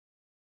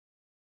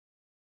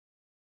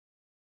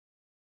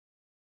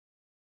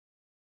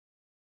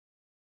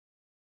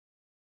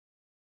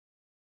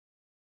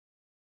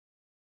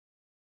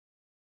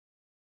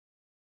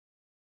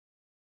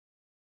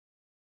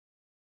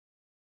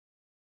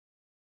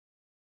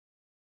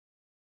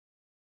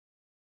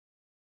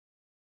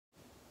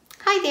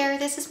Hi there,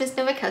 this is Ms.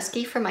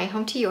 Nowakowski from My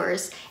Home to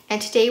Yours,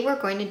 and today we're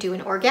going to do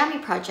an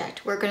origami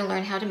project. We're going to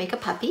learn how to make a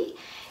puppy,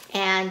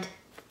 and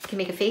you can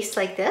make a face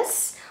like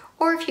this,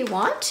 or if you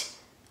want,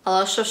 I'll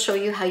also show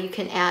you how you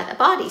can add a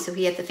body. So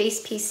we have the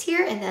face piece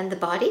here and then the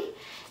body.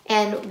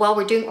 And while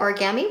we're doing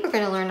origami, we're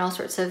going to learn all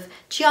sorts of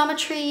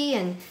geometry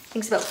and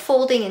things about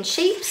folding and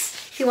shapes.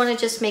 If you want to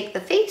just make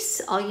the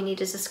face, all you need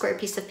is a square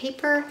piece of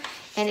paper.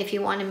 And if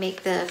you want to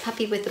make the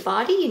puppy with the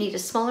body, you need a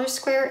smaller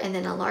square and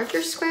then a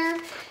larger square.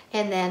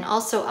 And then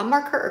also a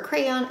marker or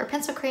crayon or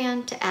pencil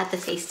crayon to add the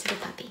face to the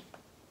puppy.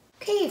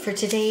 Okay, for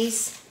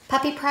today's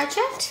puppy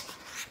project,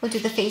 we'll do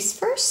the face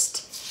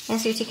first.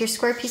 And so you take your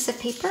square piece of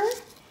paper,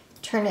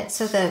 turn it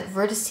so the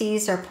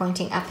vertices are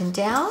pointing up and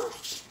down.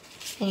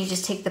 And you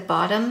just take the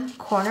bottom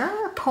corner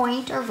or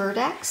point or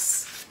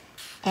vertex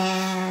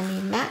and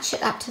you match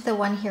it up to the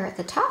one here at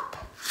the top.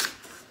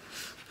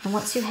 And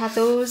once you have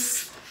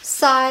those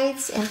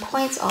sides and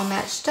points all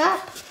matched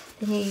up,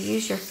 then you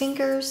use your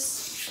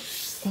fingers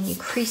and you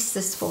crease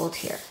this fold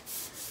here.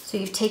 So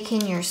you've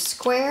taken your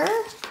square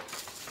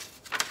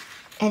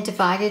and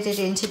divided it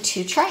into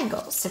two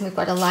triangles. And we've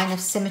got a line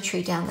of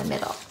symmetry down the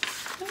middle.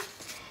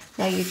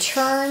 Now you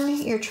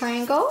turn your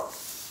triangle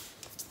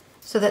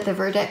so that the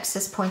vertex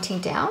is pointing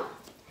down.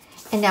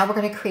 And now we're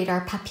going to create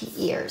our puppy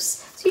ears.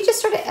 So you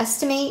just sort of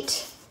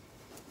estimate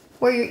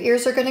where your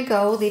ears are going to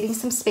go, leaving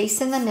some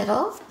space in the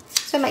middle.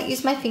 So I might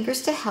use my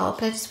fingers to help.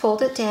 And I just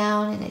fold it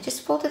down and I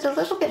just fold it a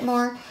little bit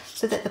more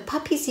so that the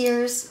puppy's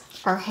ears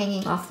are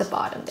hanging off the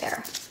bottom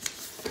there.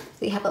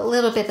 So you have a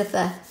little bit of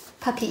the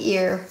puppy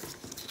ear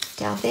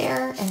down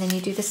there, and then you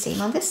do the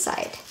same on this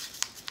side.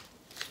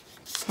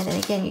 And then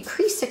again, you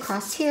crease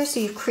across here, so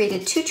you've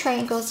created two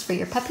triangles for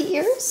your puppy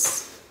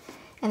ears.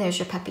 And there's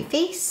your puppy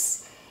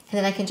face. And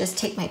then I can just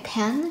take my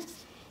pen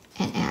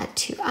and add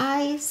two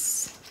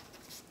eyes.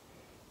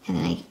 And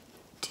then I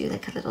do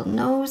like a little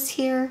nose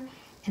here.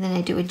 And then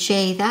I do a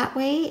J that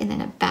way, and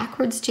then a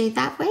backwards J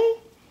that way.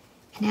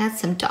 And add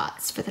some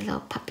dots for the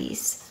little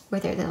puppies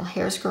where their little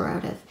hairs grow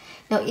out of.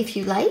 Now, if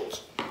you like,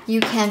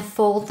 you can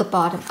fold the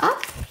bottom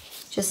up.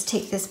 Just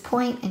take this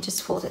point and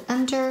just fold it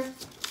under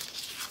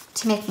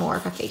to make more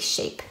of a face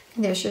shape.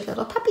 And there's your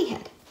little puppy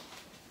head.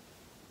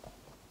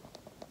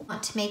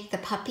 Want to make the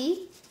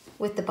puppy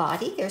with the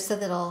body. There's the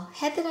little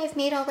head that I've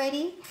made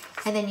already.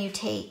 And then you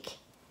take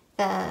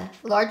the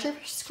larger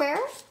square,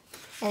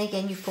 and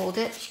again, you fold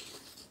it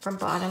from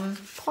bottom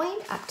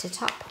point up to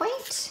top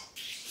point.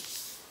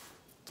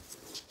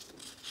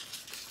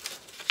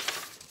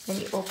 Then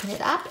you open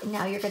it up, and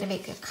now you're going to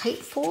make a kite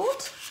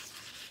fold.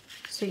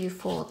 So you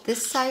fold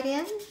this side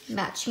in,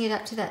 matching it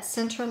up to that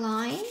center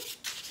line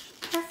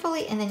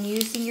carefully, and then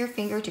using your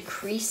finger to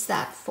crease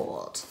that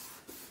fold.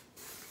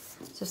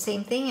 So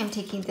same thing, I'm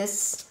taking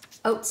this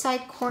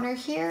outside corner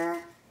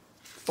here,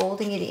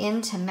 folding it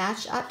in to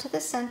match up to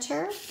the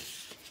center,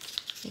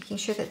 making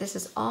sure that this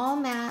is all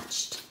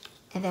matched.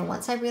 And then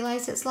once I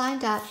realize it's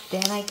lined up,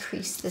 then I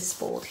crease this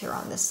fold here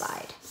on the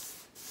side.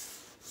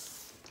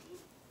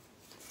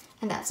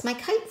 And that's my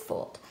kite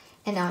fold.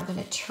 And now I'm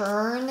going to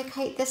turn the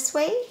kite this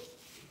way,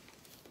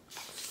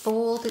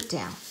 fold it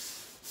down.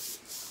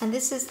 And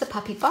this is the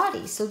puppy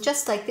body. So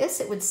just like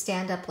this, it would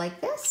stand up like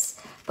this,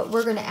 but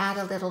we're going to add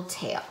a little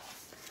tail.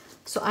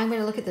 So I'm going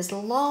to look at this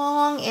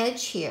long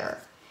edge here,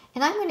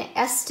 and I'm going to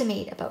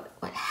estimate about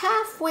what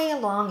halfway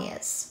along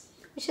is,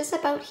 which is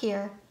about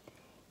here,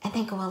 and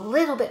then go a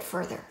little bit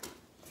further.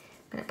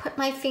 I'm going to put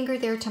my finger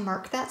there to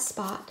mark that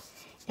spot,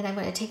 and I'm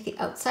going to take the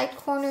outside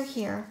corner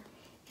here,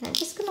 and I'm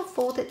just going to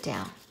fold it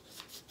down.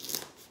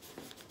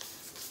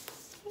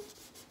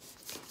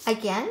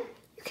 Again,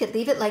 you could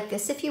leave it like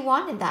this if you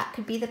want, and that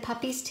could be the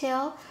puppy's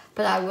tail,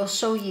 but I will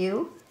show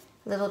you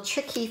a little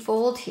tricky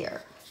fold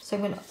here. So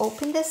I'm going to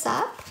open this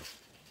up,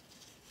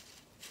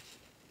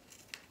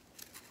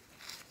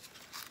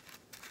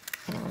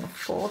 and I'm going to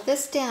fold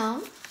this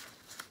down.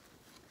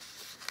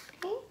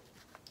 Okay,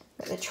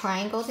 put the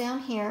triangle down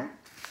here,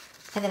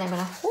 and then I'm going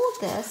to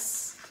hold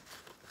this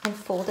and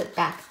fold it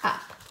back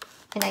up.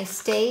 And I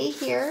stay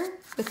here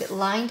with it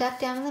lined up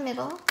down in the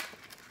middle,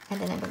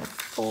 and then I'm going to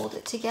fold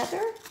it together,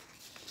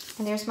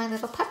 and there's my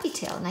little puppy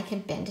tail, and I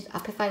can bend it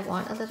up if I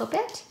want a little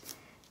bit,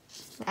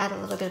 add a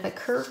little bit of a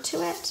curve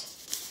to it,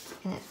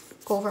 and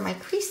go over my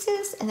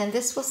creases, and then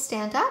this will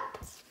stand up,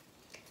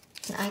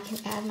 and I can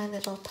add my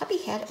little puppy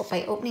head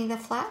by opening the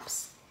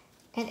flaps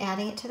and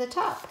adding it to the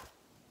top.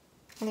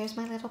 And there's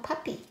my little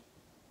puppy,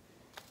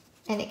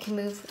 and it can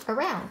move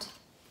around.